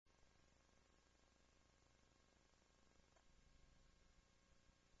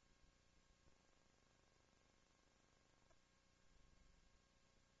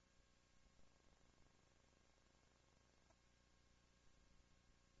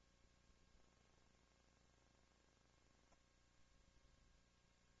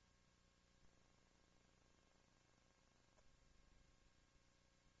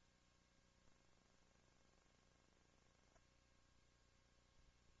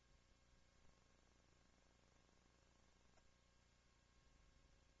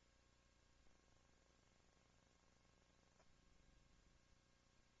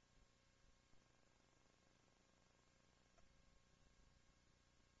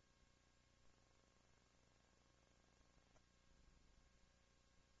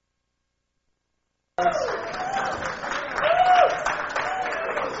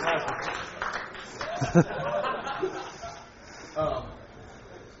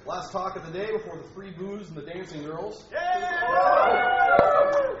Last talk of the day before the free booze and the dancing girls.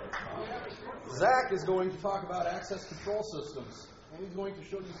 Zac is going to talk about access control systems. And he's going to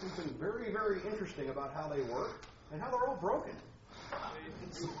show you something very, very interesting about how they work and how they're all broken.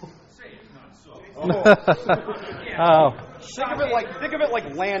 Think of it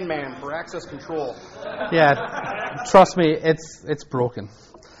like Landman for access control. Yeah, trust me, it's broken.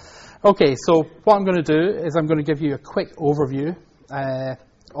 Okay, so what I'm going to do is I'm going to give you a quick overview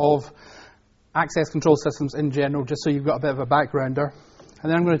of access control systems in general, just so you've got a bit of a backgrounder.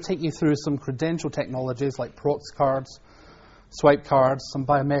 And then I'm going to take you through some credential technologies like prox cards, swipe cards, some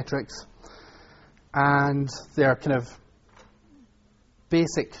biometrics, and their kind of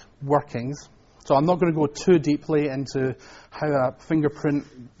basic workings. So I'm not going to go too deeply into how a fingerprint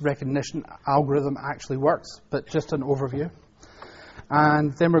recognition algorithm actually works, but just an overview.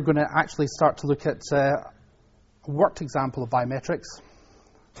 And then we're going to actually start to look at a worked example of biometrics,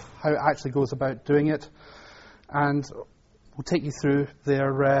 how it actually goes about doing it, and we'll take you through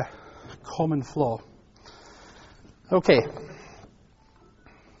their common flaw. Okay.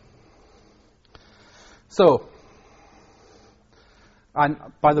 So, and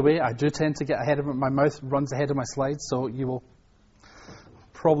by the way, I do tend to get ahead of it. My mouth runs ahead of my slides, so you will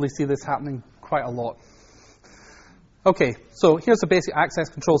probably see this happening quite a lot. Okay, so here's a basic access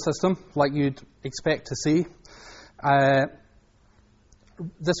control system, like you'd expect to see.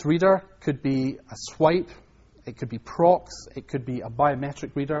 This reader could be a swipe, it could be prox, it could be a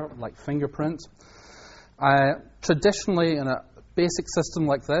biometric reader like fingerprint. Traditionally, in a basic system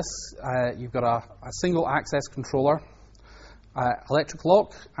like this, you've got a single access controller, electric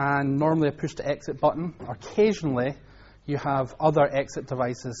lock, and normally a push-to-exit button. Occasionally, you have other exit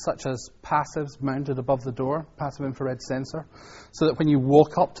devices, such as passives mounted above the door, passive infrared sensor, so that when you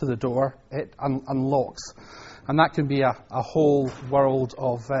walk up to the door, it unlocks. And that can be a whole world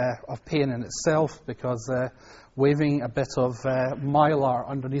of pain in itself, because waving a bit of mylar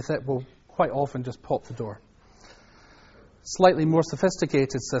underneath it will quite often just pop the door. Slightly more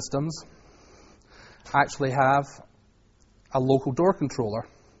sophisticated systems actually have a local door controller,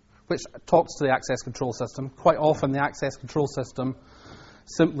 which talks to the access control system. Quite often, the access control system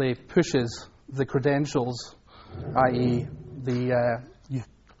simply pushes the credentials, i.e. the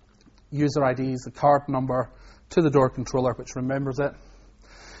user IDs, the card number, to the door controller, which remembers it.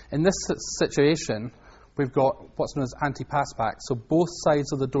 In this situation, we've got what's known as anti-passback. So both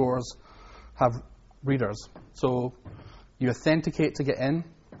sides of the doors have readers. So you authenticate to get in,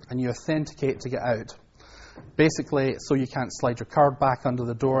 and you authenticate to get out. Basically, so you can't slide your card back under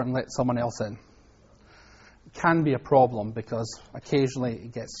the door and let someone else in. It can be a problem because occasionally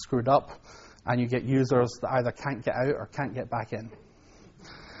it gets screwed up and you get users that either can't get out or can't get back in.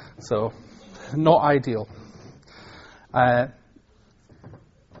 So, not ideal.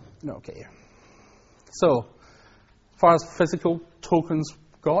 Okay. So, as far as physical tokens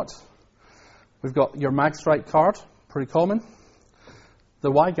we've got your magstripe card, pretty common.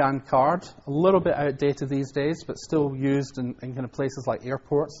 The YGAN card, a little bit outdated these days, but still used in kind of places like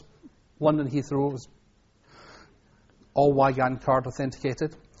airports. London Heathrow was all YGAN card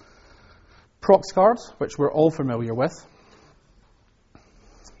authenticated. Prox cards, which we're all familiar with.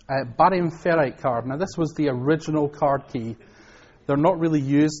 Barium ferrite card. Now, this was the original card key. They're not really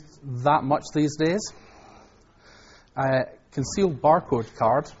used that much these days. Concealed barcode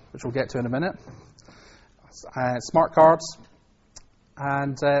card, which we'll get to in a minute. Smart cards.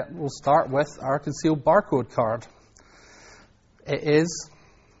 And we'll start with our concealed barcode card. It is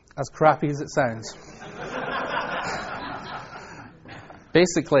as crappy as it sounds.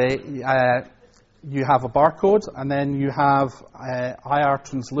 Basically, you have a barcode, and then you have IR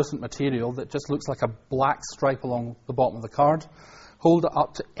translucent material that just looks like a black stripe along the bottom of the card. Hold it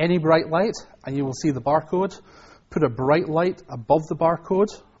up to any bright light, and you will see the barcode. Put a bright light above the barcode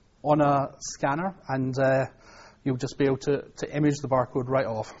on a scanner, and you'll just be able to image the barcode right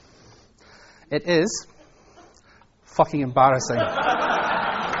off. It is fucking embarrassing.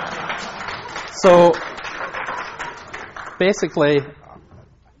 So, basically,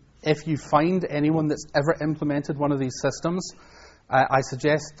 if you find anyone that's ever implemented one of these systems, I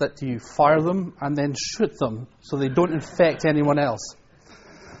suggest that you fire them and then shoot them so they don't infect anyone else.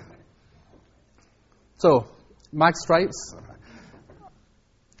 So, mag stripes,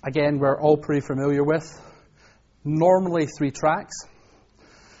 again, we're all pretty familiar with. Normally 3 tracks,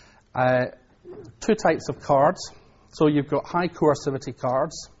 2 types of cards. So you've got high coercivity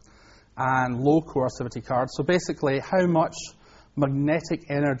cards and low coercivity cards. So basically, how much magnetic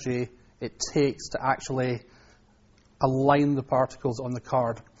energy it takes to actually align the particles on the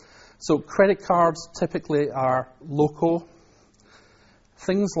card. So credit cards typically are local.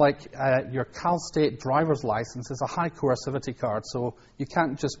 Things like your Cal State driver's license is a high coercivity card, so you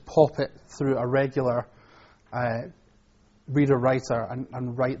can't just pop it through a regular reader-writer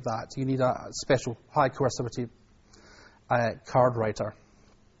and write that. You need a special high coercivity card writer.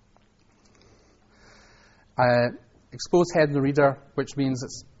 Exposed head in the reader, which means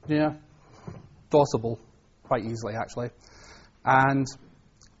it's DOSable quite easily, actually. And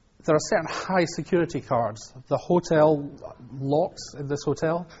there are certain high security cards. The hotel locks in this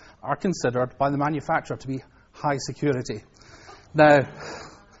hotel are considered by the manufacturer to be high security. Now,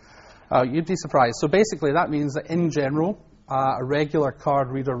 you'd be surprised. So basically that means that in general, a regular card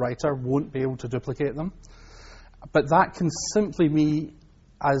reader writer won't be able to duplicate them. But that can simply be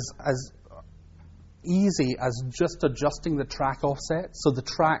as easy as just adjusting the track offset so the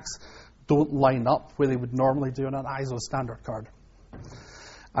tracks don't line up where they would normally do on an ISO standard card.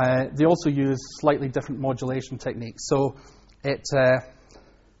 They also use slightly different modulation techniques. So it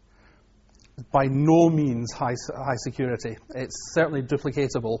by no means high security. It's certainly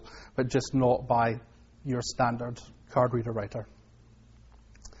duplicatable, but just not by your standard card reader writer.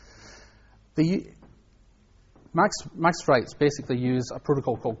 The Max writes basically use a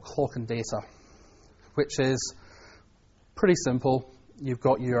protocol called clock and data, which is pretty simple. You've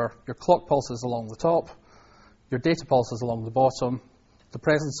got your clock pulses along the top, your data pulses along the bottom. The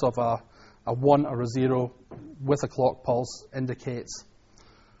presence of a 1 or a 0 with a clock pulse indicates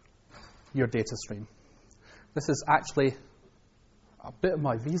your data stream. This is actually a bit of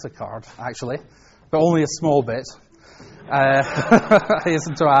my Visa card, actually, but only a small bit. I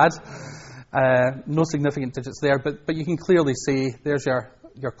hasten to add. No significant digits there, but you can clearly see there's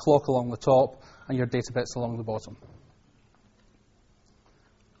your clock along the top and your data bits along the bottom.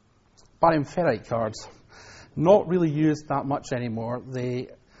 Barium ferrite cards, not really used that much anymore. They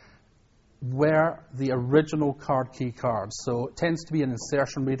were the original card key cards, so it tends to be an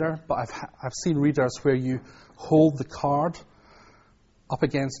insertion reader, but I've seen readers where you hold the card up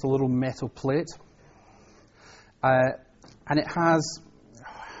against a little metal plate, and it has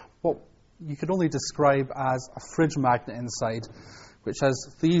what you could only describe as a fridge magnet inside, which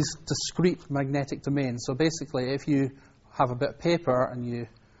has these discrete magnetic domains. So basically, if you have a bit of paper and you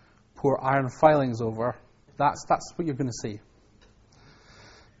pour iron filings over, that's what you're going to see.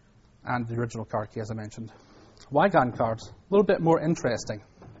 And the original card key, as I mentioned. Wigan cards, a little bit more interesting.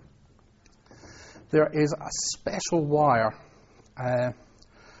 There is a special wire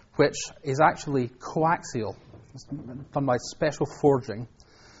which is actually coaxial. It's done by special forging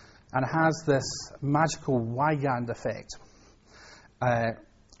and has this magical Wigand effect,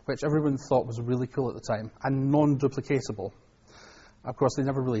 which everyone thought was really cool at the time and non-duplicatable. Of course, they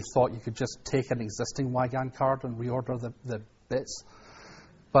never really thought you could just take an existing Wigand card and reorder the bits.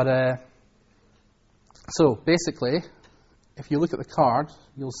 But so basically, if you look at the card,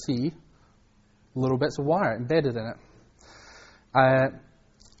 you'll see little bits of wire embedded in it.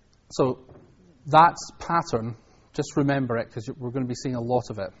 So that pattern, just remember it because we're going to be seeing a lot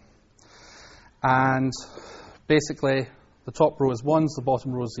of it. And basically, the top row is 1s, the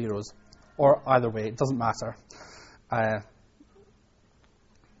bottom row is 0s. Or either way, it doesn't matter.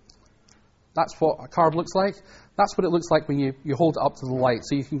 That's what a card looks like. That's what it looks like when you hold it up to the light,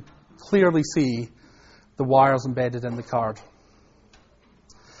 so you can clearly see the wires embedded in the card.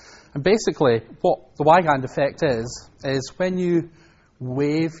 And basically, what the Wigand effect is when you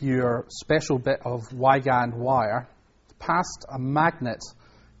wave your special bit of Wigand wire past a magnet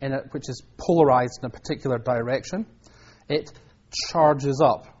in it which is polarized in a particular direction, it charges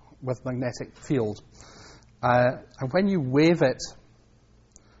up with magnetic field. And when you wave it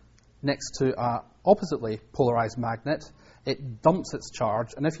next to an oppositely polarized magnet, it dumps its charge,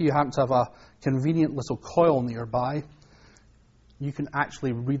 and if you happen to have a convenient little coil nearby, you can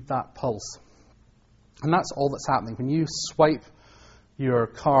actually read that pulse. And that's all that's happening. When you swipe your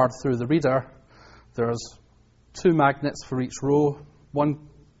card through the reader, there's 2 magnets for each row. One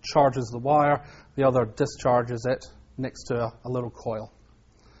charges the wire, the other discharges it next to a little coil.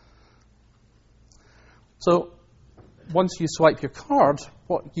 So once you swipe your card,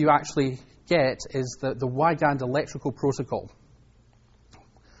 what you actually get is the Wigand electrical protocol.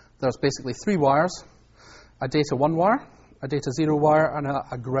 There's basically 3 wires, a data 1 wire, a data 0 wire, and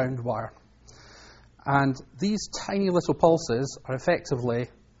a ground wire. And these tiny little pulses are effectively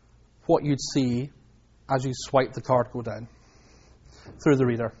what you'd see as you swipe the card go down through the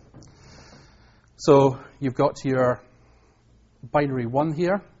reader. So you've got your binary 1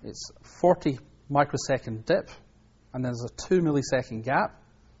 here. It's 40 microsecond dip, and there's a 2 millisecond gap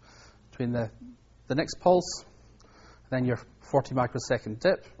between the next pulse, then your 40 microsecond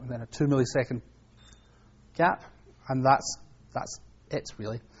dip, and then a 2 millisecond gap, and that's it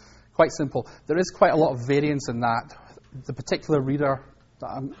really. Quite simple. There is quite a lot of variance in that. The particular reader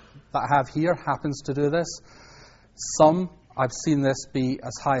that I have here happens to do this. Some, I've seen this be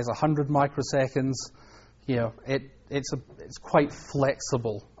as high as 100 microseconds. You know, it's quite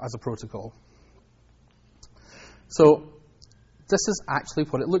flexible as a protocol. So this is actually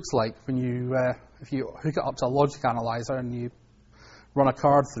what it looks like when you, if you hook it up to a logic analyzer and you run a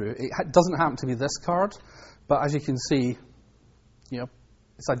card through. It doesn't happen to be this card, but as you can see, you know,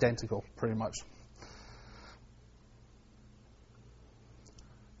 it's identical pretty much.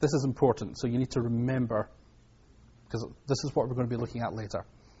 This is important, so you need to remember, because this is what we're going to be looking at later.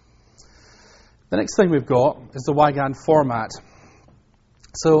 The next thing we've got is the Wygand format.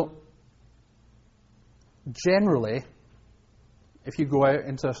 So generally, if you go out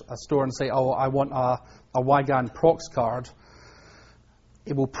into a store and say, oh, I want a Wygand prox card,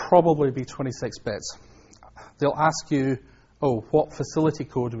 it will probably be 26 bits. They'll ask you, oh, what facility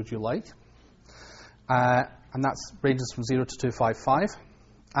code would you like? And that ranges from 0 to 255.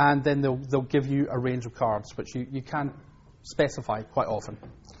 And then they'll give you a range of cards, which you can specify quite often.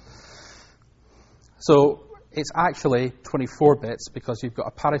 So it's actually 24 bits because you've got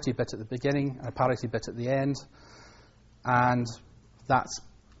a parity bit at the beginning and a parity bit at the end. And that's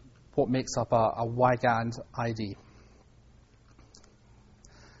what makes up a Wygand ID.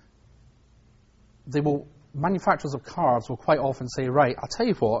 Manufacturers of cards will quite often say, right, I'll tell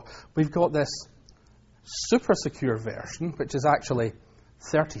you what, we've got this super secure version, which is actually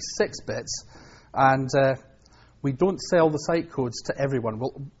 36 bits, and we don't sell the site codes to everyone.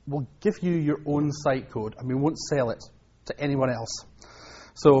 We'll give you your own site code, and we won't sell it to anyone else.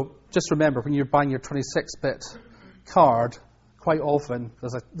 So just remember, when you're buying your 26-bit card, quite often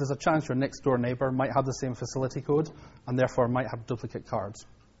there's a chance your next door neighbor might have the same facility code, and therefore might have duplicate cards.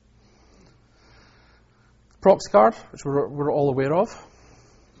 Prox card, which we're all aware of,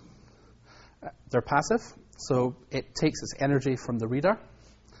 they're passive, so it takes its energy from the reader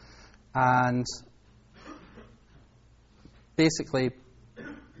and basically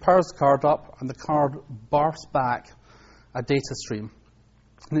powers the card up, and the card barfs back a data stream.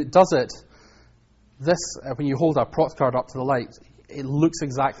 And it does it, when you hold a prox card up to the light, it looks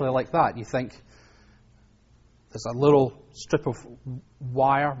exactly like that. You think there's a little strip of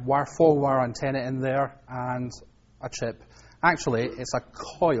foil wire antenna in there and a chip. Actually, it's a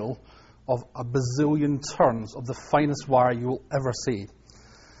coil of a bazillion turns of the finest wire you will ever see.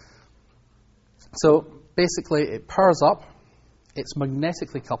 So basically, it powers up, it's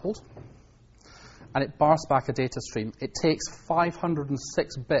magnetically coupled, and it bars back a data stream. It takes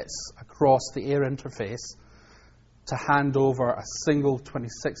 506 bits across the air interface to hand over a single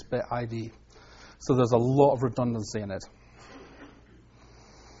 26-bit ID. So there's a lot of redundancy in it.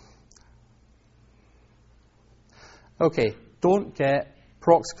 Okay, don't get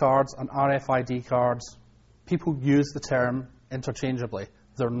prox cards and RFID cards. People use the term interchangeably.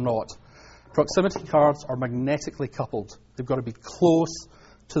 They're not. Proximity cards are magnetically coupled. They've got to be close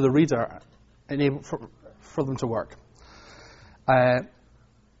to the reader and able for them to work. And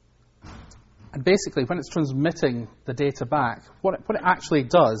basically, when it's transmitting the data back, what it actually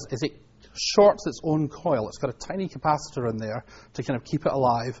does is it shorts its own coil. It's got a tiny capacitor in there to kind of keep it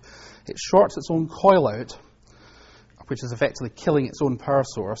alive. It shorts its own coil out, which is effectively killing its own power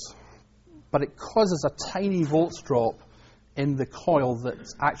source, but it causes a tiny volts drop in the coil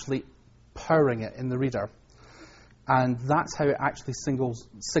that's actually powering it in the reader. And that's how it actually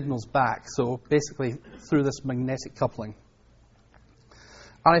signals back, so basically through this magnetic coupling.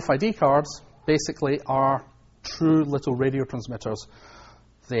 RFID cards basically are true little radio transmitters.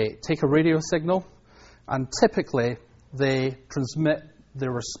 They take a radio signal, and typically they transmit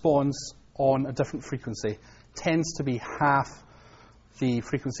their response on a different frequency. Tends to be half the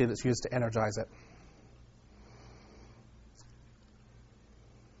frequency that's used to energize it.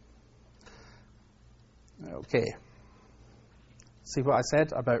 Okay. See what I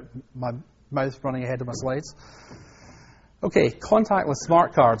said about my mouth running ahead of my slides? Okay, contactless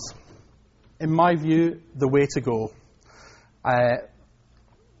smart cards. In my view, the way to go.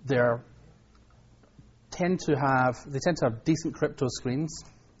 They tend to have decent crypto screens.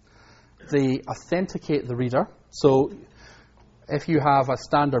 They authenticate the reader. So if you have a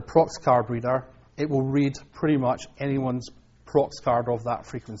standard prox card reader, it will read pretty much anyone's prox card of that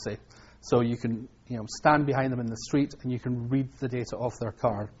frequency. So you can stand behind them in the street and you can read the data off their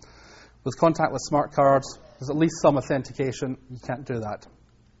card. With contactless smart cards, there's at least some authentication. You can't do that.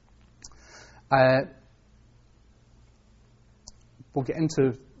 We'll get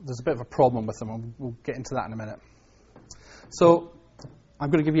into there's a bit of a problem with them, and we'll get into that in a minute. So I'm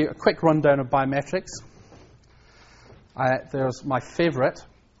going to give you a quick rundown of biometrics. There's my favorite,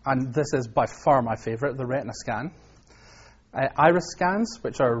 and this is by far my favorite, the retina scan. Iris scans,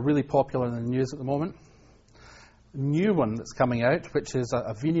 which are really popular in the news at the moment. New one that's coming out, which is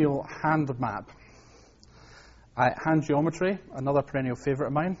a venial hand map. Hand geometry, another perennial favorite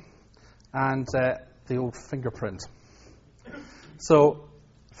of mine, and the old fingerprint. So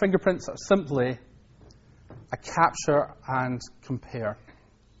fingerprints are simply a capture and compare.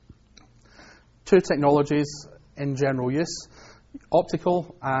 Two technologies in general use,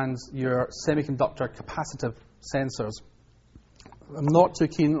 optical and your semiconductor capacitive sensors. I'm not too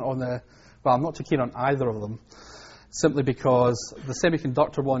keen on either of them, simply because the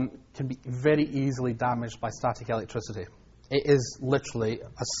semiconductor one can be very easily damaged by static electricity. It is literally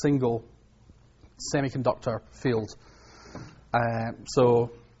a single semiconductor field.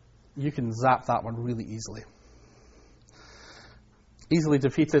 So you can zap that one really easily. Easily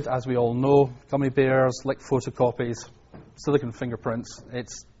defeated, as we all know, gummy bears, lick photocopies, silicon fingerprints.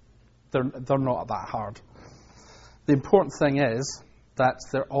 They're not that hard. The important thing is that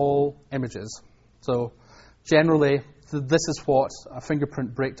they're all images. So generally, this is what a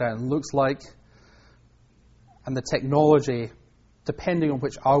fingerprint breakdown looks like, and the technology, depending on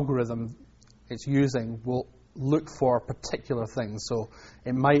which algorithm it's using, will look for particular things. So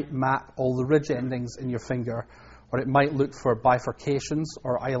it might map all the ridge endings in your finger, or it might look for bifurcations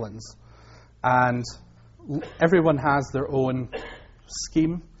or islands. And everyone has their own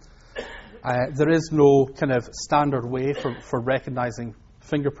scheme. There is no kind of standard way for recognizing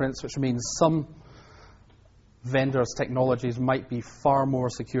fingerprints, which means some vendors' technologies might be far more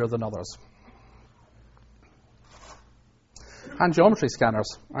secure than others. Hand geometry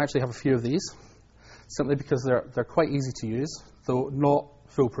scanners. I actually have a few of these, simply because they're quite easy to use, though not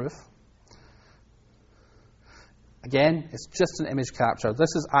foolproof. Again, it's just an image capture.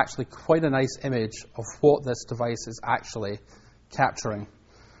 This is actually quite a nice image of what this device is actually capturing.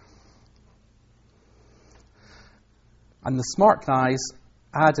 And the smart guys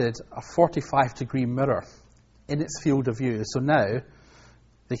added a 45-degree mirror in its field of view. So now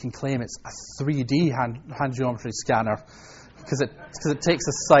they can claim it's a 3D hand geometry scanner because it takes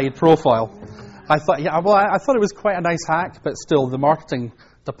a side profile. I thought it was quite a nice hack, but still the marketing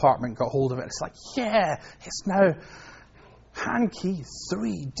department got hold of it. It's like, yeah, it's now hand key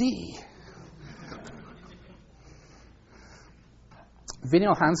 3D.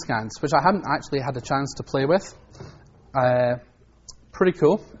 Venial hand scans, which I haven't actually had a chance to play with. Pretty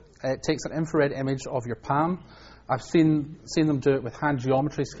cool. It takes an infrared image of your palm. I've seen them do it with hand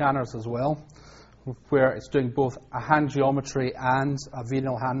geometry scanners as well, where it's doing both a hand geometry and a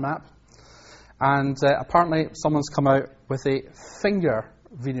venial hand map. And apparently someone's come out with a finger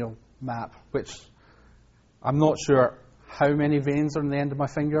venial map, which I'm not sure how many veins are in the end of my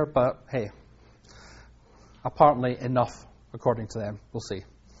finger, but hey, apparently enough, according to them. We'll see.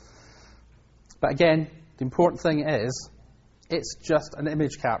 But again, the important thing is, it's just an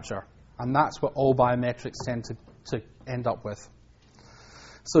image capture, and that's what all biometrics tend to end up with.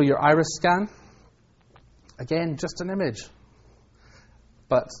 So your iris scan, again, just an image.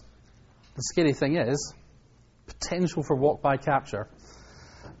 But the scary thing is, potential for walk-by capture.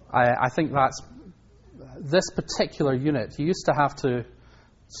 I think that's this particular unit. You used to have to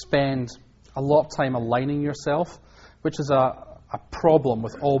spend a lot of time aligning yourself, which is a problem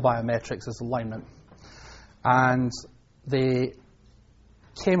with all biometrics, is alignment. And they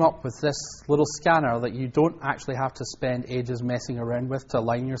came up with this little scanner that you don't actually have to spend ages messing around with to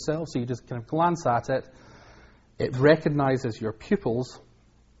align yourself. So you just kind of glance at it, it recognizes your pupils,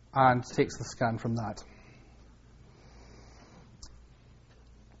 and takes the scan from that.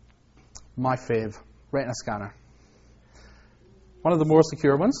 My fave, retina scanner. One of the more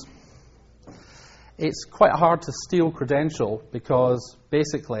secure ones. It's quite hard to steal credential because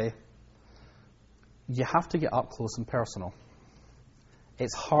basically you have to get up close and personal.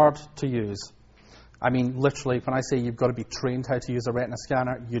 It's hard to use. I mean, literally, when I say you've got to be trained how to use a retina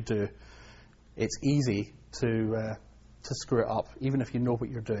scanner, you do. It's easy to screw it up, even if you know what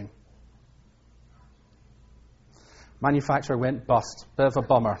you're doing. Manufacturer went bust. Bit of a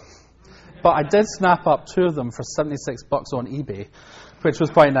bummer. But I did snap up two of them for $76 on eBay, which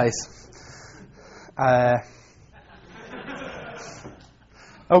was quite nice.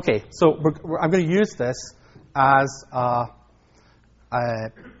 Okay, so I'm going to use this as a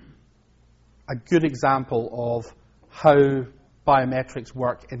good example of how biometrics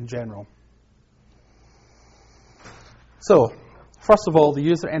work in general. So, first of all, the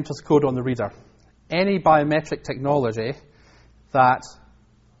user enters code on the reader. Any biometric technology that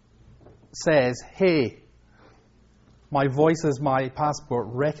says, hey, my voice is my passport,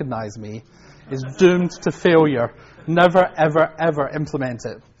 recognize me, is doomed to failure. Never, ever, ever implement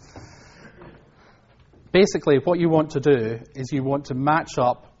it. Basically, what you want to do is you want to match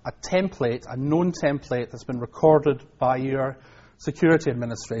up a template, a known template that's been recorded by your security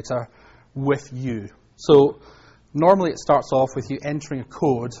administrator with you. So normally it starts off with you entering a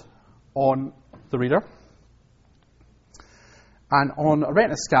code on the reader. And on a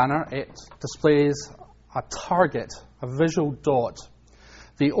retina scanner, it displays a target, a visual dot.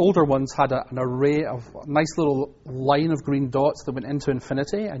 The older ones had an array of a nice little line of green dots that went into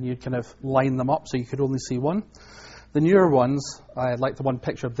infinity, and you'd kind of line them up so you could only see one. The newer ones, like the one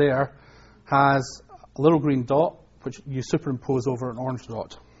pictured there, has a little green dot, which you superimpose over an orange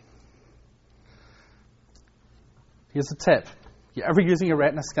dot. Here's a tip. If you're ever using a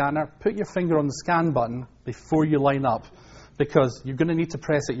retina scanner, put your finger on the scan button before you line up, because you're going to need to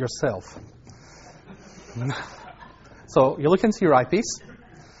press it yourself. So you look into your eyepiece,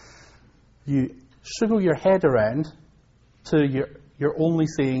 you shiggle your head around to you're only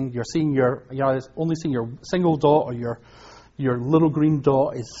seeing your single dot, or your little green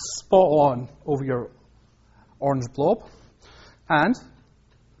dot is spot on over your orange blob, and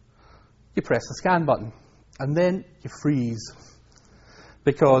you press the scan button, and then you freeze,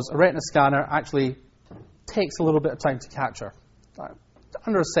 because a retina scanner actually takes a little bit of time to capture,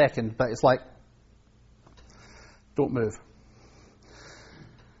 under a second, but it's like, don't move.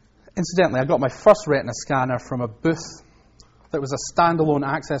 Incidentally, I got my first retina scanner from a booth that was a standalone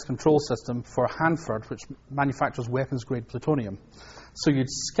access control system for Hanford, which manufactures weapons-grade plutonium. So you'd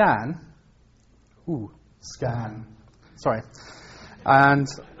scan, and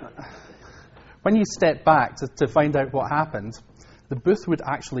when you step back to find out what happened, the booth would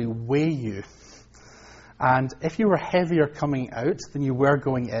actually weigh you. And if you were heavier coming out than you were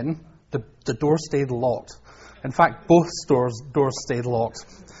going in, the door stayed locked. In fact, both doors stayed locked.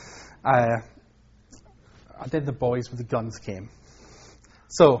 Then the boys with the guns came.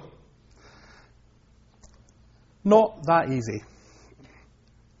 So, not that easy.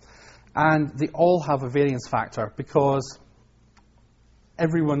 And they all have a variance factor, because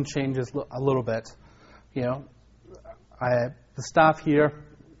everyone changes a little bit. You know, the staff here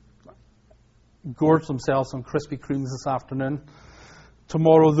gorged themselves on Krispy Kremes this afternoon.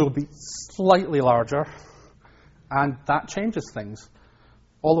 Tomorrow they'll be slightly larger, and that changes things.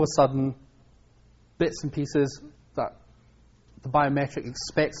 All of a sudden, bits and pieces that the biometric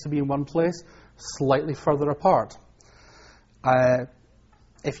expects to be in one place, slightly further apart.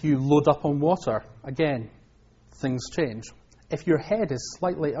 If you load up on water, again, things change. If your head is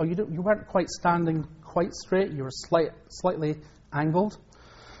slightly, you weren't quite standing quite straight, you were slightly angled,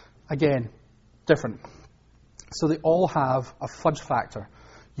 again, different. So they all have a fudge factor.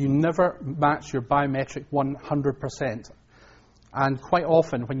 You never match your biometric 100%. And quite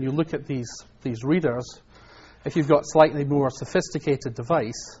often, when you look at these readers, if you've got slightly more sophisticated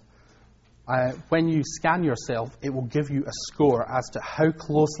device, when you scan yourself, it will give you a score as to how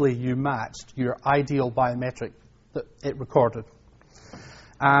closely you matched your ideal biometric that it recorded.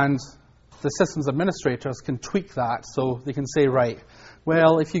 And the systems administrators can tweak that, so they can say, right,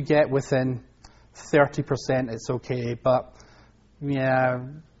 well, if you get within 30%, it's okay, but yeah,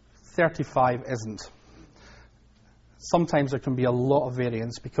 35 isn't. Sometimes there can be a lot of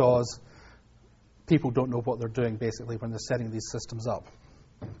variance because people don't know what they're doing, basically, when they're setting these systems up.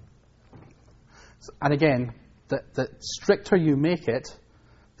 And again, the stricter you make it,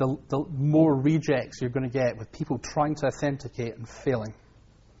 the more rejects you're going to get with people trying to authenticate and failing.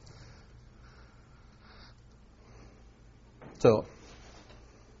 So,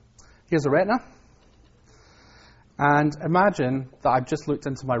 here's a retina. And imagine that I've just looked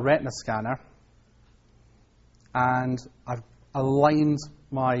into my retina scanner and I've aligned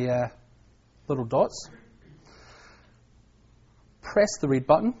my little dots. Press the read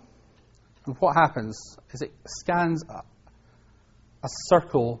button, and what happens is it scans a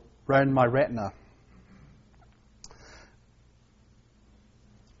circle round my retina,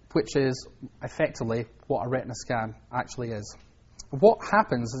 which is effectively what a retina scan actually is. What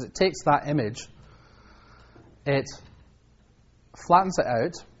happens is it takes that image, it flattens it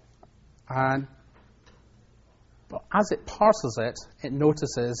out, and as it parses it, it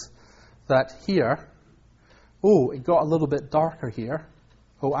notices that here, it got a little bit darker here.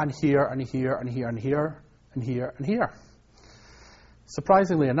 And here, and here, and here, and here, and here, and here.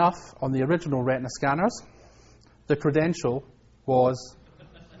 Surprisingly enough, on the original retina scanners, the credential was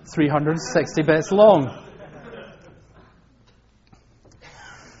 360 bits long.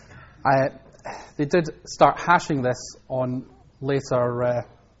 They did start hashing this on later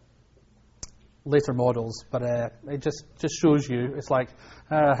later models, but it just shows you, it's like,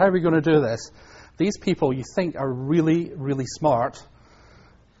 how are we going to do this? These people you think are really, really smart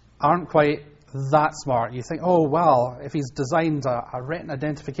aren't quite that smart. You think, oh, well, if he's designed a retina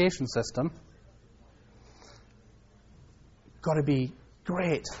identification system, got to be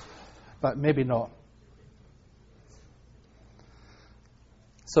great, but maybe not.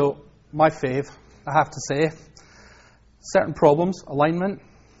 So, my fave, I have to say, certain problems, alignment,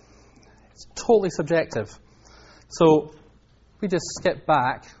 it's totally subjective. So, we just skip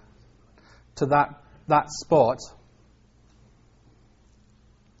back to that spot.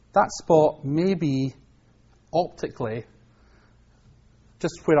 That spot may be optically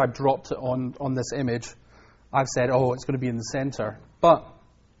just where I dropped it on this image. I've said, oh, it's going to be in the center. But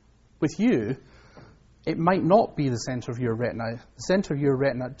with you, it might not be the center of your retina. The center of your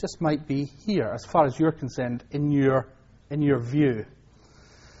retina just might be here, as far as you're concerned, in your view.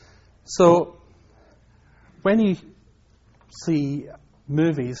 So when you see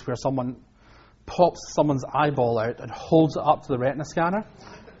movies where someone pops someone's eyeball out and holds it up to the retina scanner,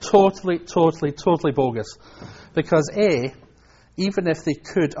 totally bogus. Because A, even if they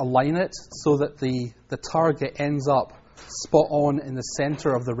could align it so that the target ends up spot on in the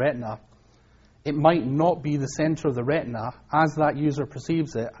center of the retina, it might not be the center of the retina as that user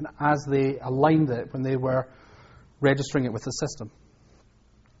perceives it and as they aligned it when they were registering it with the system.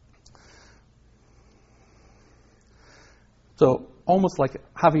 So almost like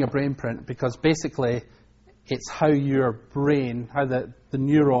having a brain print, because basically it's how your brain, how the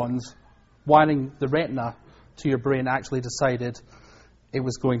neurons wiring the retina to your brain actually decided it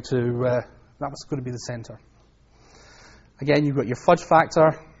was going to, that was going to be the center. Again, you've got your fudge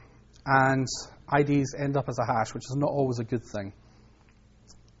factor, and IDs end up as a hash, which is not always a good thing.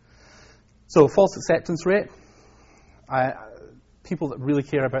 So false acceptance rate. People that really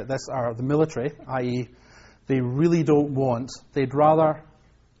care about this are the military, i.e. they really don't want, they'd rather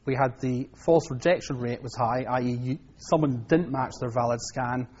we had the false rejection rate was high, i.e. someone didn't match their valid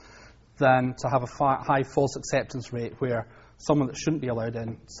scan, than to have a high false acceptance rate where someone that shouldn't be allowed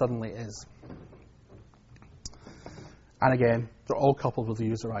in suddenly is. And again, they're all coupled with the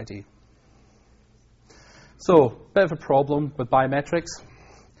user ID. So, bit of a problem with biometrics.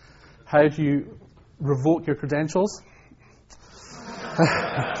 How do you revoke your credentials?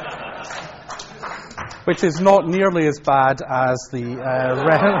 Which is not nearly as bad as the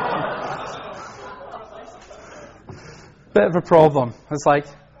bit of a problem. It's like,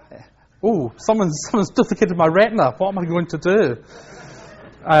 oh, someone's duplicated my retina. What am I going to do?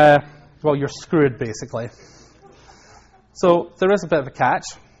 Well, you're screwed, basically. So there is a bit of a catch,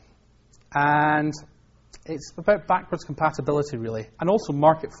 and it's about backwards compatibility, really, and also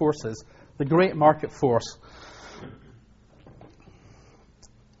market forces. The great market force,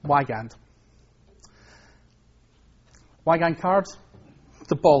 Wigand. Wigand cards,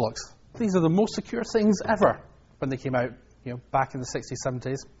 the bollocks. These are the most secure things ever when they came out, back in the 60s,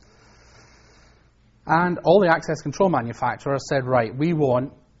 70s. And all the access control manufacturers said, right, we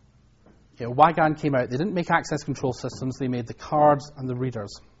want, Wigand came out, they didn't make access control systems, they made the cards and the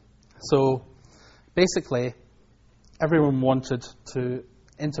readers. So basically, everyone wanted to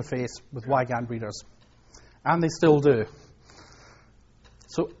interface with Wigand readers. And they still do.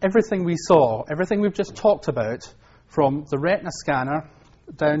 So everything we saw, everything we've just talked about, from the retina scanner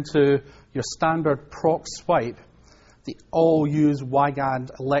down to your standard proc swipe, they all use Wigand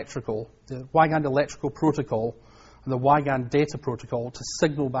electrical, the Wigand electrical protocol and the Wigand data protocol to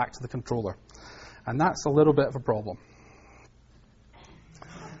signal back to the controller. And that's a little bit of a problem.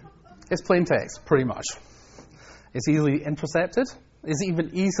 It's plain text, pretty much. It's easily intercepted. It's even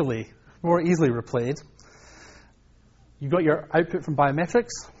more easily replayed. You've got your output from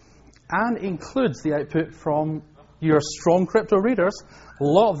biometrics, and includes the output from your strong crypto readers. A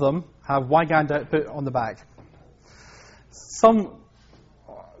lot of them have Wigand output on the back. Some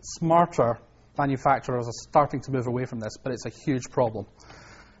smarter manufacturers are starting to move away from this, but it's a huge problem.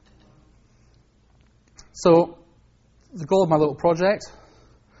 So the goal of my little project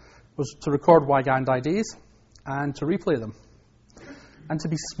was to record Wigand IDs and to replay them. And to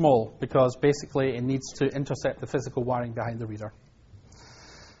be small, because basically it needs to intercept the physical wiring behind the reader.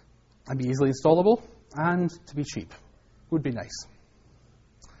 And be easily installable, and to be cheap. Would be nice.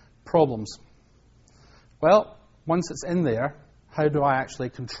 Problems. Well, once it's in there, how do I actually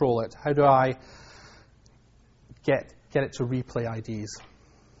control it? How do I get it to replay IDs?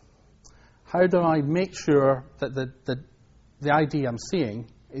 How do I make sure that the ID I'm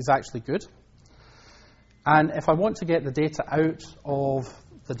seeing is actually good? And if I want to get the data out of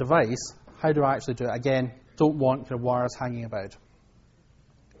the device, how do I actually do it? Again, don't want wires hanging about.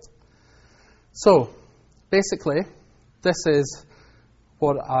 So, basically, this is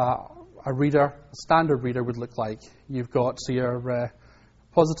what a reader, a standard reader would look like. You've got your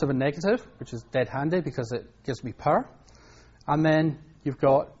positive and negative, which is dead handy because it gives me power. And then you've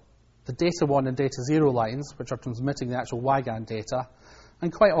got the data 1 and data 0 lines, which are transmitting the actual WIGAN data.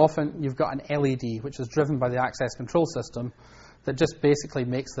 And quite often, you've got an LED, which is driven by the access control system, that just basically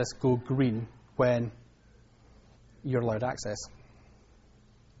makes this go green when you're allowed access.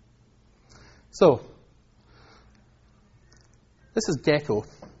 So, this is Gecko.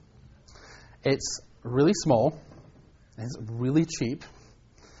 It's really small, it's really cheap,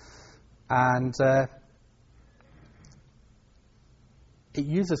 and it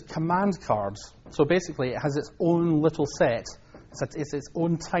uses command cards. So basically, it has its own little set. It's its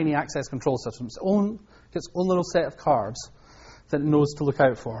own tiny access control system. Its own little set of cards that it knows to look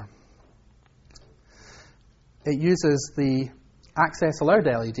out for. It uses the access allowed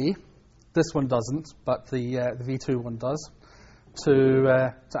LED. This one doesn't, but the V2 one does.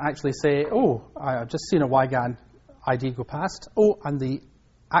 To actually say, oh, I've just seen a WIGAN ID go past. Oh, and the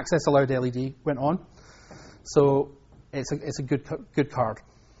access allowed LED went on. So it's a good card.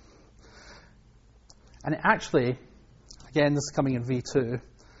 And it actually, again, this is coming in V2,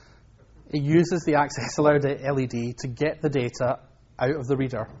 it uses the access allowed LED to get the data out of the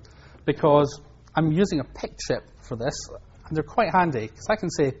reader, because I'm using a PIC chip for this, and they're quite handy, because I can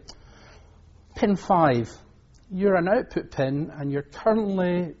say, pin 5, you're an output pin, and you're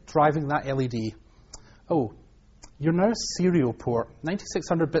currently driving that LED. Oh, you're now a serial port,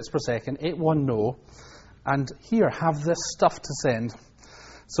 9600 bits per second, 81 no, and here, have this stuff to send.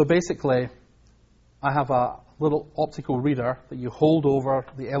 So basically, I have a little optical reader that you hold over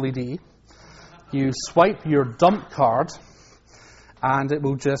the LED, you swipe your dump card, and it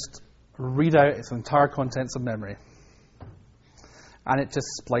will just read out its entire contents of memory. And it just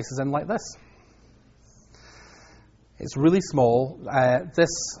splices in like this. It's really small.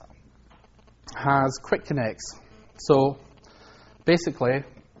 This has quick connects. So basically,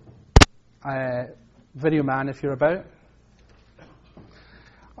 Video Man, if you're about,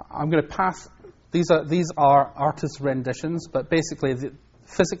 I'm going to pass. These are artist renditions, but basically,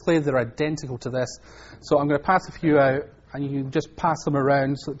 physically, they're identical to this. So I'm going to pass a few out, and you can just pass them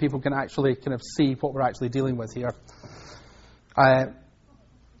around so that people can actually kind of see what we're actually dealing with here.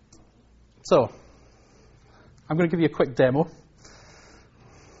 So I'm going to give you a quick demo.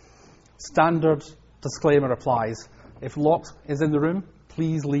 Standard disclaimer applies. If Locke is in the room,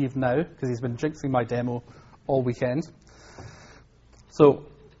 please leave now, because he's been jinxing my demo all weekend. So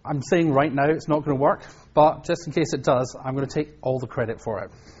I'm saying right now it's not going to work, but just in case it does, I'm going to take all the credit for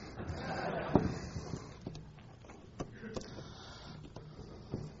it.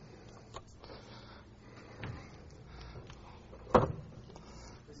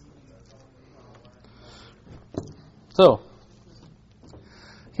 So,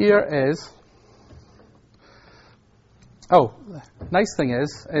 here is, nice thing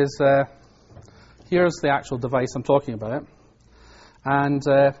is here's the actual device I'm talking about. And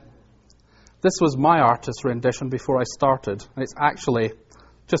this was my artist rendition before I started. And it's actually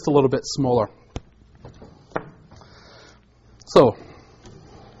just a little bit smaller. So,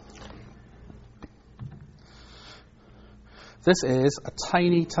 this is a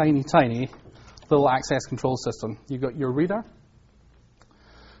tiny, tiny, tiny little access control system. You've got your reader,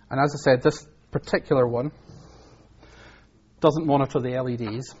 and as I said, this particular one doesn't monitor the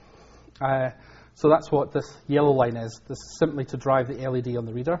LEDs. So that's what this yellow line is. This is simply to drive the LED on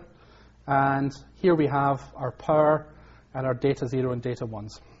the reader. And here we have our power and our data 0 and data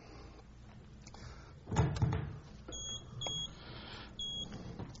 1s.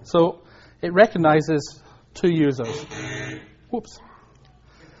 So it recognizes two users. Whoops.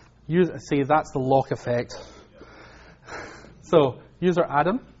 See, that's the lock effect. So, user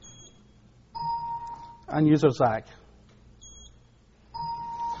Adam and user Zac.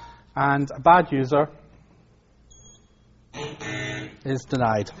 And a bad user is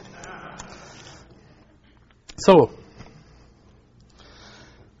denied. So,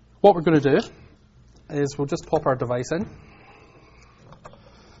 what we're going to do is we'll just pop our device in.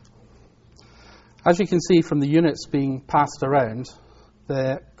 As you can see from the units being passed around,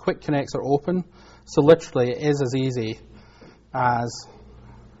 the quick connects are open, so literally it is as easy as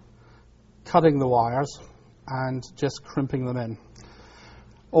cutting the wires and just crimping them in.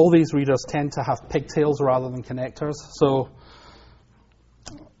 All these readers tend to have pigtails rather than connectors, so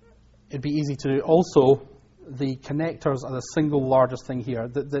it'd be easy to do. Also, the connectors are the single largest thing here.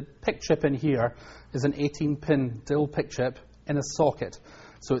 The PIC chip in here is an 18-pin DIL PIC chip in a socket,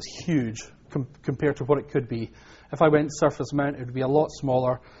 so it's huge compared to what it could be. If I went surface mount, it would be a lot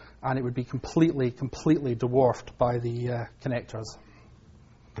smaller, and it would be completely dwarfed by the connectors.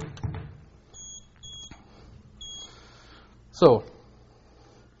 So,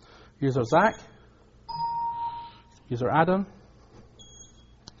 user Zac, user Adam,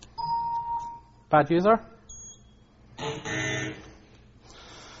 bad user.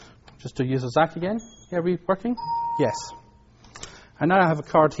 Just do user Zac again. Are we working? Yes. And now I have a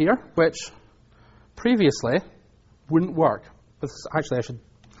card here, which previously wouldn't work. Actually,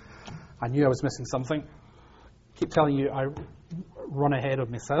 I knew I was missing something. Keep telling you I run ahead of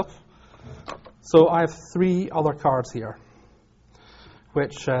myself. So I have 3 other cards here,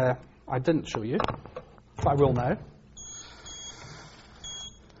 which I didn't show you, but I will now.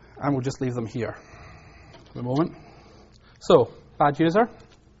 And we'll just leave them here for the moment. So, bad user,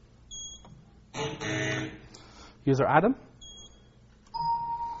 user Adam,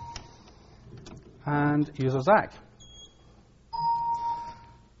 and user Zac.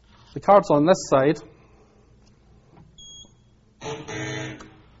 The cards on this side,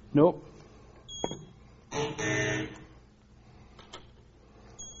 nope.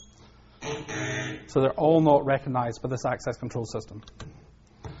 So they're all not recognized by this access control system.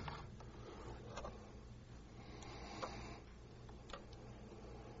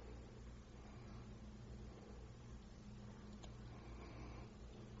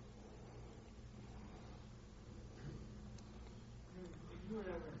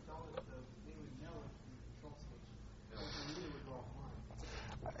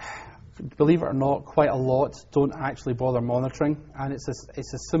 Believe it or not, quite a lot don't actually bother monitoring, and it's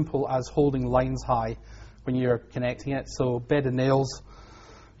as simple as holding lines high when you're connecting it. So bed of nails,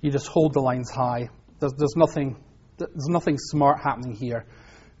 you just hold the lines high. There's nothing smart happening here.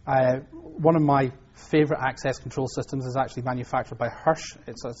 One of my favorite access control systems is actually manufactured by Hirsch.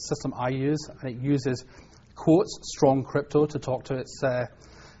 It's a system I use, and it uses quotes strong crypto to talk to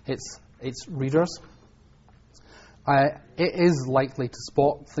its readers. It is likely to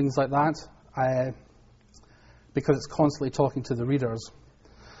spot things like that because it's constantly talking to the readers.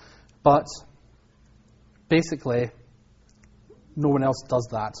 But basically, no one else does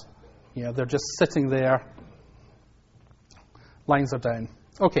that. You know, they're just sitting there. Lines are down.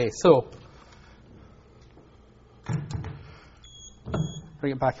 Okay, so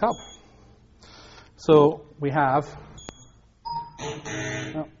bring it back up. So we have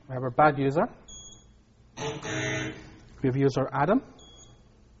our bad user. We have user Adam.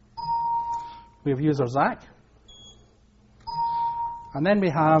 We have user Zac. And then we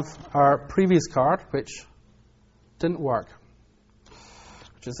have our previous card, which didn't work,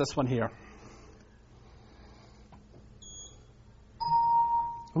 which is this one here.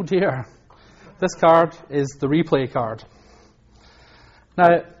 Oh dear. This card is the replay card.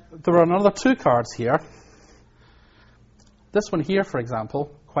 Now, there are another 2 cards here. This one here, for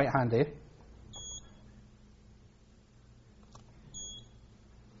example, quite handy.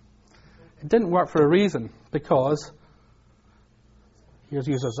 It didn't work for a reason, because here's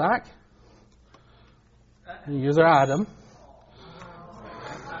user Zac and user Adam,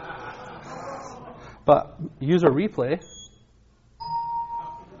 but user replay.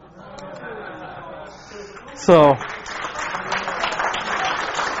 So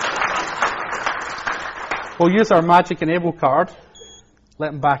we'll use our magic enable card,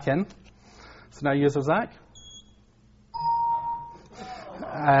 let them back in. So now user Zac.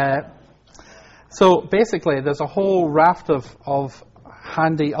 So basically, there's a whole raft of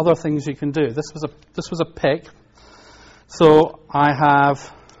handy other things you can do. This was a pick. So I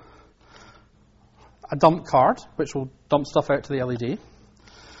have a dump card, which will dump stuff out to the LED.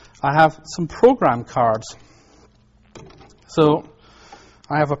 I have some program cards. So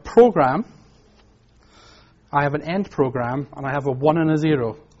I have a program, I have an end program, and I have a 1 and a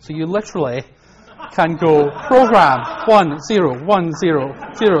 0. So you literally can go program 1 0 1 0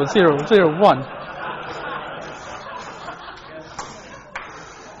 0 0 0 1.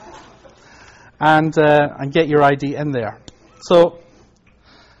 And get your ID in there. So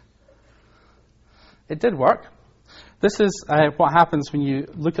it did work. This is what happens when you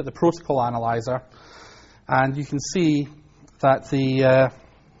look at the protocol analyzer, and you can see that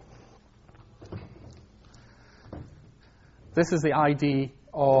this is the ID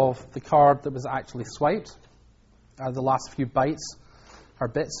of the card that was actually swiped, the last few bytes, or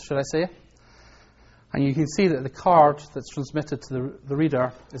bits, should I say. And you can see that the card that's transmitted to the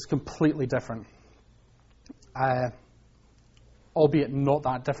reader is completely different. Albeit not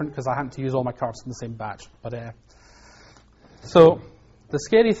that different, because I happen to use all my cards in the same batch. But so the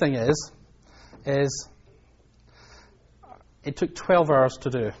scary thing is it took 12 hours to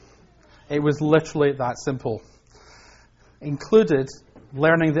do. It was literally that simple. Included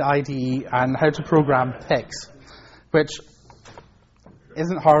learning the IDE and how to program PICs, which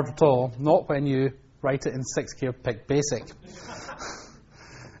isn't hard at all, not when you write it in 6K of PIC Basic.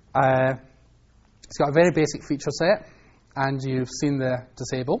 It's got a very basic feature set, and you've seen the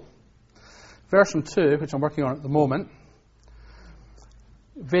disable. Version 2, which I'm working on at the moment,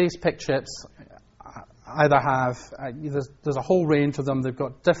 various PIC chips either have, there's a whole range of them, they've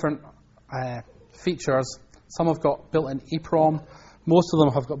got different features. Some have got built-in EEPROM, most of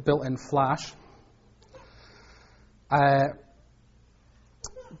them have got built-in flash.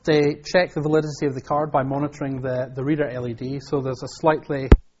 They check the validity of the card by monitoring the reader LED, so there's a slightly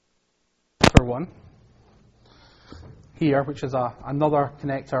better one here, which is another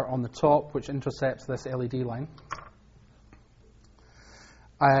connector on the top which intercepts this LED line.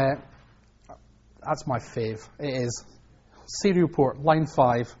 That's my fave. It is serial port, line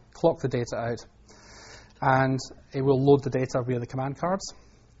 5, clock the data out, and it will load the data via the command cards.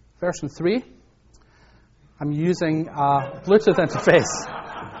 Version 3, I'm using a Bluetooth interface.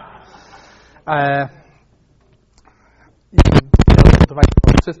 You can build a device with a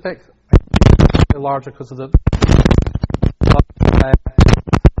Bluetooth pick. It's a bit larger because of the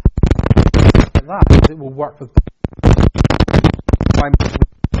that. It will work with.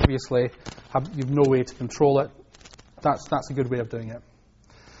 Obviously, you've no way to control it. That's a good way of doing it.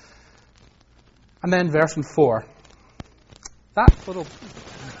 And then version 4. That little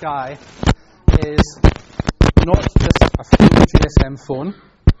guy is not just a full GSM phone.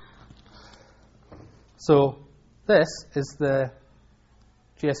 So this is the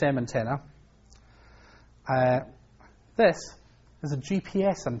GSM antenna. This is a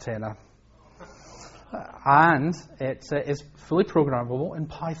GPS antenna. And it is fully programmable in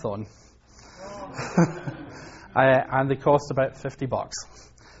Python. And they cost about $50.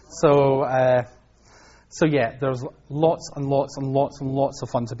 So yeah, there's lots and lots and lots and lots of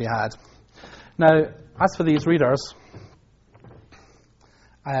fun to be had. Now, as for these readers,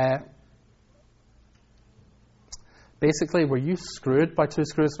 basically, were you screwed by 2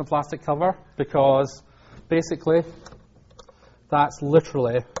 screws and a plastic cover? Because basically, that's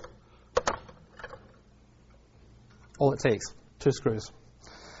literally all it takes, 2 screws.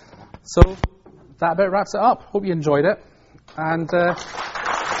 So that about wraps it up. Hope you enjoyed it, and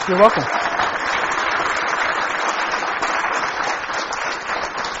you're welcome.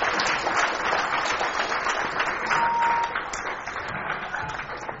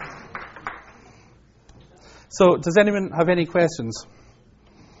 So, does anyone have any questions?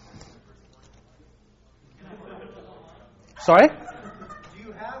 Sorry? Do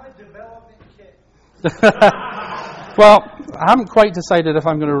you have a development kit? Well, I haven't quite decided if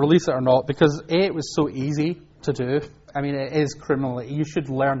I'm going to release it or not, because A, it was so easy to do. I mean, it is criminally. You should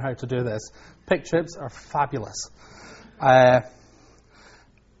learn how to do this. PIC chips are fabulous.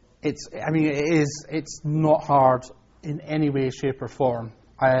 It's not hard in any way, shape, or form.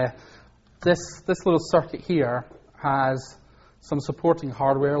 This little circuit here has some supporting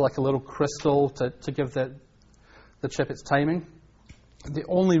hardware, like a little crystal to give the chip its timing. The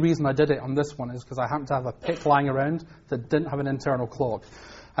only reason I did it on this one is because I happened to have a PIC lying around that didn't have an internal clock.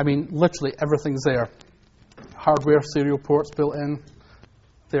 I mean, literally everything's there. Hardware, serial ports built in.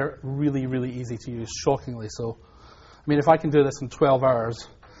 They're really, really easy to use, shockingly so. I mean, if I can do this in 12 hours,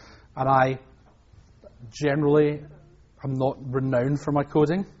 and I generally am not renowned for my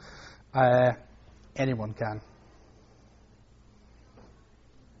coding, anyone can.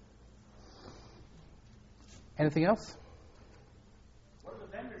 Anything else? What do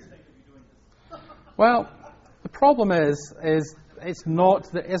the vendors think of you doing this? Well, the problem is there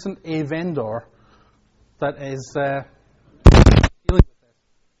isn't a vendor that is dealing with this.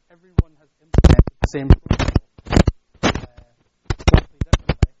 Everyone has implemented the same protocol,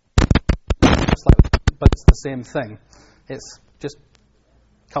 slightly differently, but it's the same thing. It's just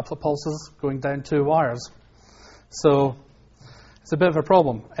a couple of pulses going down 2 wires. So it's a bit of a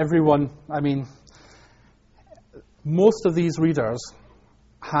problem. Most of these readers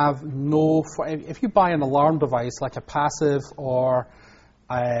have if you buy an alarm device like a passive or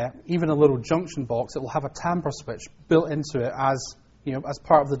even a little junction box, it will have a tamper switch built into it as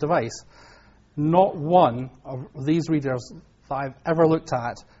part of the device. Not one of these readers that I've ever looked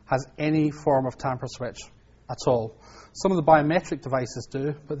at has any form of tamper switch at all. Some of the biometric devices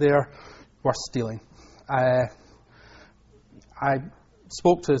do, but they're worth stealing. I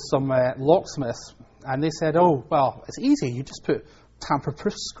spoke to some locksmiths, and they said, oh, well, it's easy. You just put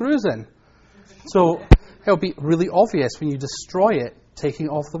tamper-proof screws in. So it'll be really obvious when you destroy it, taking it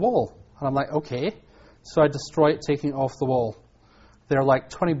off the wall. And I'm like, okay. So I destroy it, taking it off the wall. They're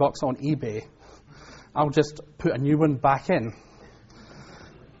like $20 on eBay. I'll just put a new one back in.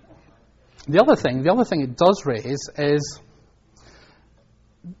 The other thing it does raise is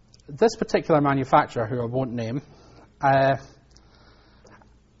this particular manufacturer, who I won't name, has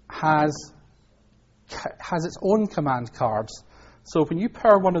its own command cards. So when you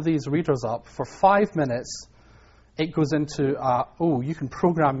power one of these readers up for 5 minutes, it goes into you can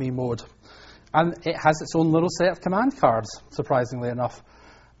program me mode. And it has its own little set of command cards, surprisingly enough.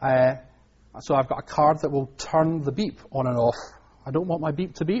 So I've got a card that will turn the beep on and off. I don't want my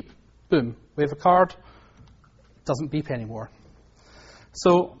beep to beep. Boom, wave a card, it doesn't beep anymore.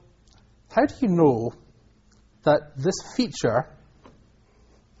 So how do you know that this feature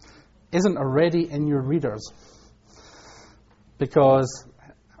isn't already in your readers? Because,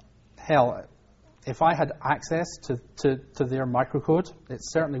 hell, if I had access to their microcode, it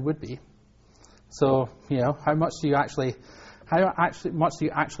certainly would be. So, how much do you actually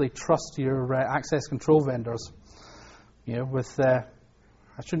trust your access control vendors?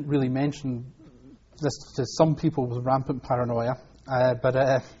 I shouldn't really mention this to some people with rampant paranoia,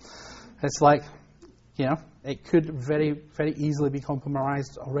 but it's like, it could very, very easily be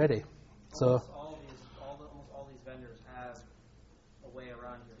compromised already. So Almost all these vendors have a way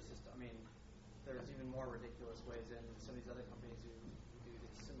around your system. I mean, there's even more ridiculous ways in some of these other companies who do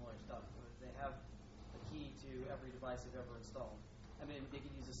similar stuff. They have a key to every device they've ever installed. I mean, they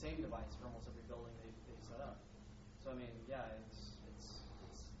could use the same device for almost every building they've set up. So I mean, yeah, it's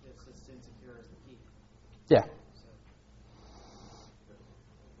as insecure as the key. Yeah.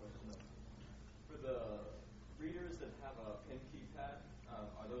 For the readers that have a pin keypad,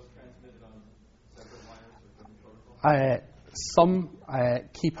 are those transmitted on separate wires or different protocols? Some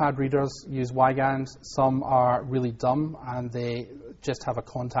keypad readers use Wigand. Some are really dumb and they just have a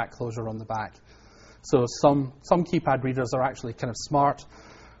contact closure on the back. So some keypad readers are actually kind of smart.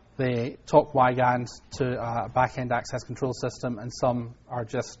 They talk Wigand to a back-end access control system, and some are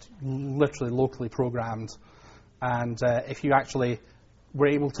just literally locally programmed. And if you actually were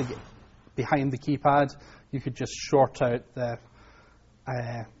able to get behind the keypad, you could just short out the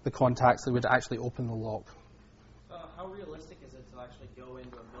contacts that would actually open the lock. How realistic is it to actually go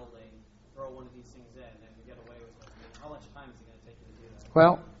into a building, throw one of these things in, and get away with it? I mean, how much time is it going to take you to do that?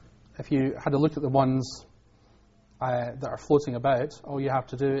 Well, if you had a look at the ones that are floating about, all you have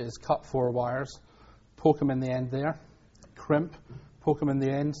to do is cut 4 wires, poke them in the end there, crimp, poke them in the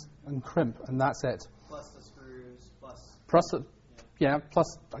end, and crimp, and that's it. Plus the screws, plus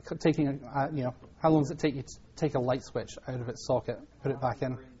taking, how long does it take you to take a light switch out of its socket, put it back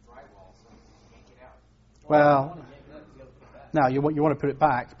in? Well, no, you want to put it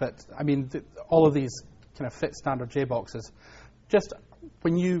back, but I mean, all of these kind of fit standard J boxes. Just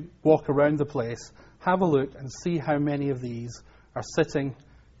when you walk around the place, have a look and see how many of these are sitting,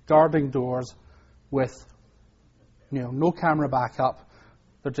 guarding doors with, no camera backup.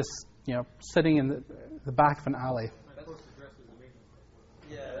 They're just, sitting in the back of an alley.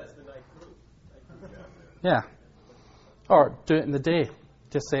 yeah, that's the night crew. Yeah. Or do it in the day.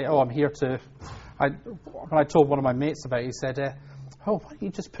 Just say, I'm here to... When I told one of my mates about it, he said, why don't you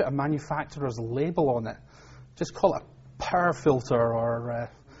just put a manufacturer's label on it? Just call it a power filter or...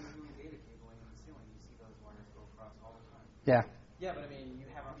 Yeah. Yeah, but I mean, you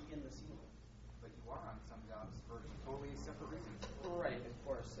have to be in the ceiling. But you are on some jobs for totally separate reasons. Right, of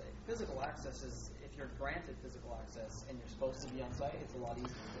course. Physical access is, if you're granted physical access and you're supposed to be on site, it's a lot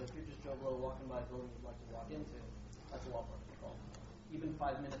easier. But if you're just Joe Blow walking by a building you'd like to walk into, that's a lot more difficult. Even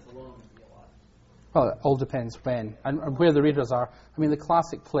 5 minutes alone would be a lot. Well, it all depends when and where the readers are. I mean, the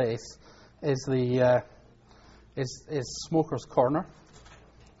classic place is the is Smoker's Corner,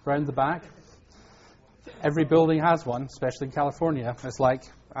 round the back. Every building has one, especially in California. It's like,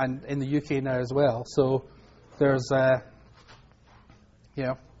 and in the UK now as well. So there's, there's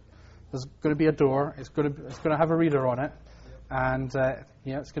going to be a door. It's going to have a reader on it, and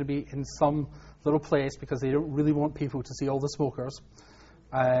it's going to be in some little place because they don't really want people to see all the smokers.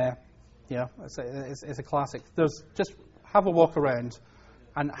 It's a classic. There's just have a walk around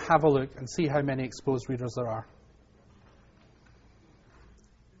and have a look and see how many exposed readers there are.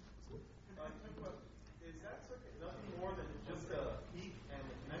 Is that circuit nothing more than just a PIC and a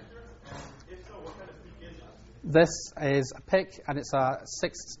connector? And if so, what kind of PIC is it? This is a PIC, and it's a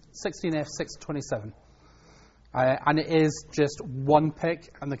 16F627. And it is just one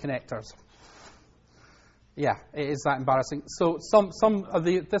PIC and the connectors. Yeah, it is that embarrassing. So some of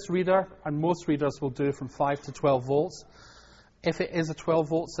this reader and most readers will do from 5 to 12 volts. If it is a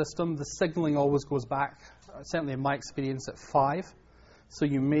 12-volt system, the signaling always goes back, certainly in my experience, at 5. So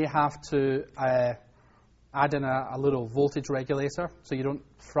you may have to add in a little voltage regulator so you don't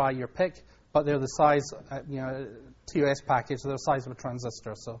fry your PIC, but they're the size, TOS package, they're the size of a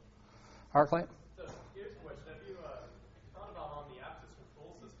transistor. So ArcLight. So here's a question. Have you thought about on the access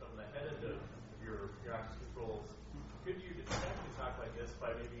control system, the head end of your access controls, could you detect an attack like this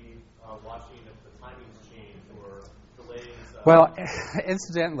by maybe watching if the timings change or delays? Well,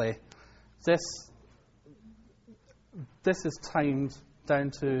 incidentally, this is timed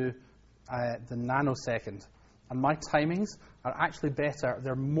down to the nanosecond. And my timings are actually better.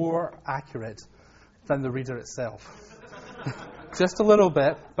 They're more accurate than the reader itself. Just a little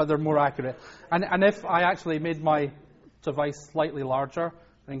bit, but they're more accurate. And if I actually made my device slightly larger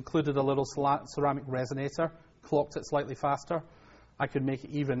and included a little ceramic resonator, clocked it slightly faster, I could make it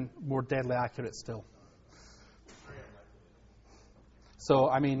even more deadly accurate still. So,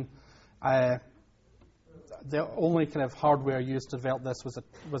 I mean, the only kind of hardware used to develop this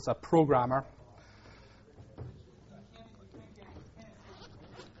was a programmer.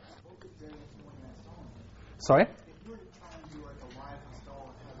 Sorry?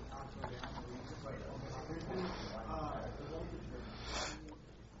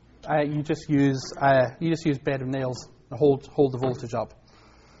 You just use bed of nails to hold the voltage up.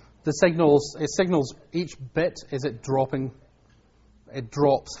 It signals each bit is it dropping. It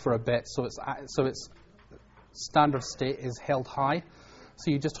drops for a bit, so its standard state is held high. So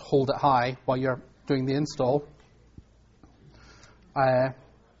you just hold it high while you're doing the install.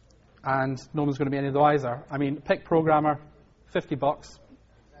 And no one's going to be any the wiser. I mean, pick programmer, $50,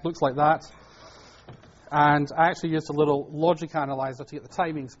 looks like that. And I actually used a little logic analyzer to get the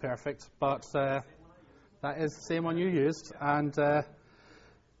timings perfect, but that is the same one you used. And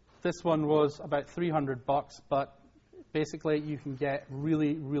this one was about $300, but basically you can get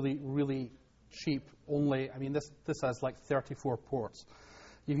really, really, really cheap only. I mean, this has like 34 ports.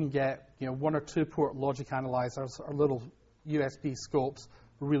 You can get 1 or 2 port logic analyzers or little USB scopes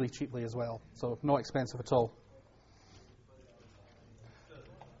really cheaply as well, so not expensive at all.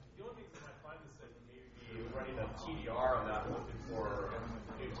 The only thing that I find is that you may be running a TDR on that looking for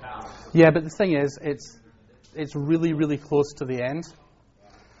new tasks. Yeah, but the thing is, it's really, really close to the end,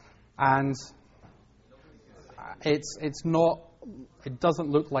 and it's not. It doesn't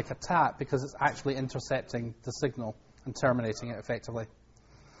look like a tap because it's actually intercepting the signal and terminating it effectively.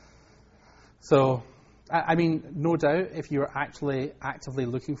 So, I mean, no doubt, if you're actually actively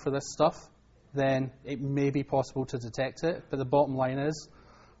looking for this stuff, then it may be possible to detect it. But the bottom line is,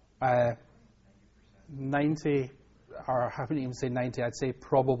 90, or I wouldn't even say 90, I'd say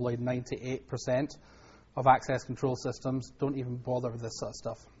probably 98% of access control systems don't even bother with this sort of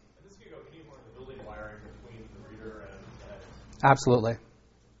stuff. And this could go anywhere in the building wiring between the reader and Absolutely.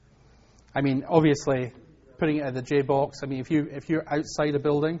 I mean, obviously, putting it in the J box. I mean, if you're outside a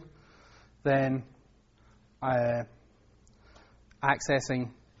building, then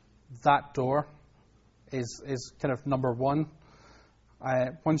accessing that door is kind of number one.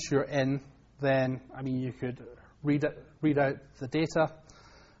 Once you're in, then I mean you could read out the data.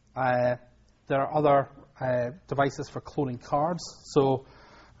 There are other devices for cloning cards. So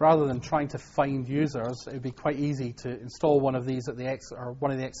rather than trying to find users, it would be quite easy to install one of these at or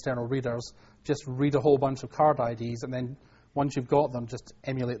one of the external readers. Just read a whole bunch of card IDs, and then once you've got them, just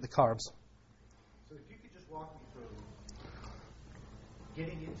emulate the cards. So if you could just walk me through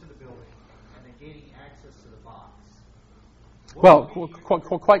getting into the building and then gaining access to the box. What would be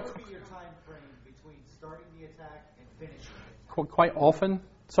your time frame between starting the attack and finishing it? Quite often.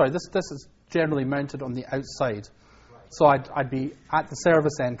 Sorry, this is generally mounted on the outside. Right. So I'd be at the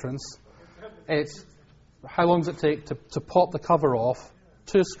service entrance. It's how long does it take to pop the cover off?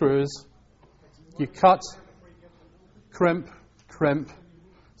 2 screws. You cut, crimp.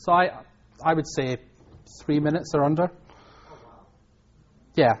 So I would say 3 minutes or under.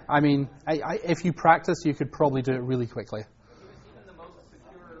 Yeah, I mean, if you practice, you could probably do it really quickly. Even the most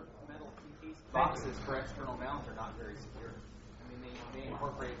secure metal encased boxes for external mount are not very secure. I mean, they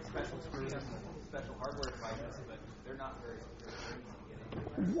incorporate special screws and special hardware devices, but they're not very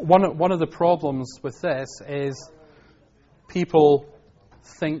secure. One of the problems with this is people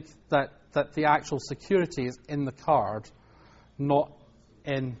think that the actual security is in the card, not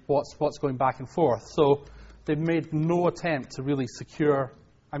in what's going back and forth. So they've made no attempt to really secure.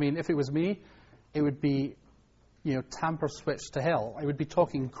 I mean, if it was me, it would be, tamper switch to hell. I would be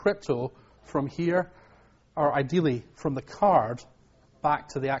talking crypto from here, or ideally from the card back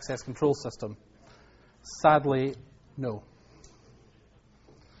to the access control system. Sadly, no.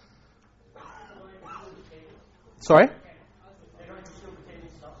 Sorry?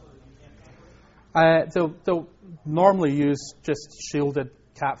 They'll normally use just shielded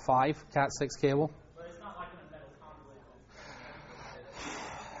Cat5, Cat6 cable. But it's not like in a metal conduit.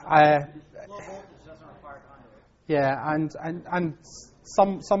 Low voltage doesn't require conduit. Yeah, and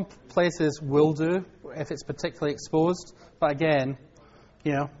Some places will do if it's particularly exposed, but again,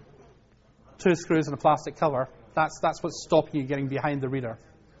 2 screws and a plastic cover. That's what's stopping you getting behind the reader.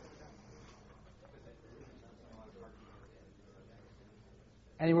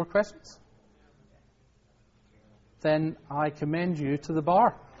 Any more questions? Then I commend you to the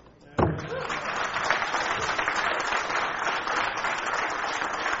bar.